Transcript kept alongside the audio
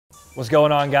What's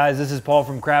going on, guys? This is Paul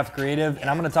from Craft Creative, and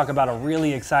I'm going to talk about a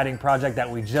really exciting project that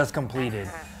we just completed.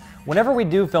 Whenever we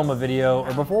do film a video,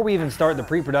 or before we even start the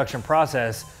pre-production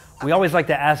process, we always like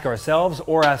to ask ourselves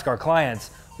or ask our clients,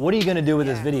 what are you going to do with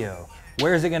this video?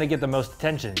 Where is it going to get the most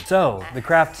attention? So, the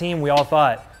craft team, we all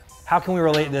thought, how can we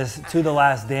relate this to The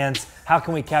Last Dance? How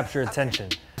can we capture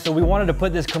attention? So we wanted to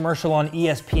put this commercial on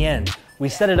ESPN. We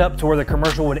set it up to where the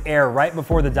commercial would air right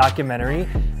before the documentary,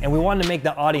 and we wanted to make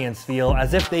the audience feel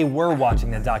as if they were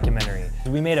watching the documentary.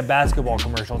 We made a basketball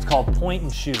commercial. It's called Point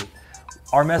and Shoot.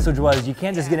 Our message was, you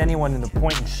can't just get anyone to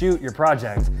point and shoot your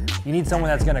project. You need someone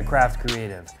that's gonna craft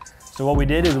creative. So what we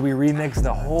did is we remixed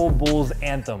the whole Bulls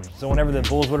anthem. So whenever the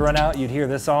Bulls would run out, you'd hear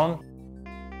this song.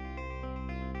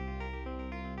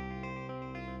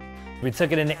 We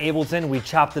took it into Ableton, we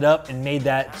chopped it up and made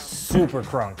that super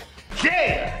crunk.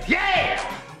 Yeah,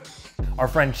 yeah! Our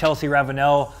friend Chelsea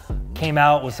Ravenel came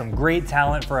out with some great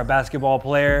talent for a basketball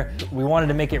player. We wanted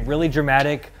to make it really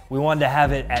dramatic. We wanted to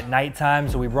have it at nighttime,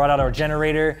 so we brought out our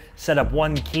generator, set up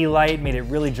one key light, made it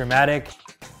really dramatic.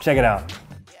 Check it out.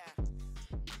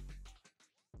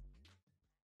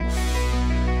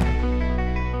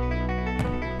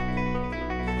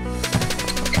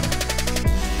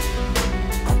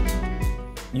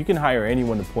 You can hire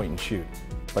anyone to point and shoot,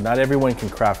 but not everyone can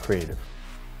craft creative.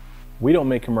 We don't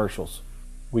make commercials,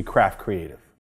 we craft creative.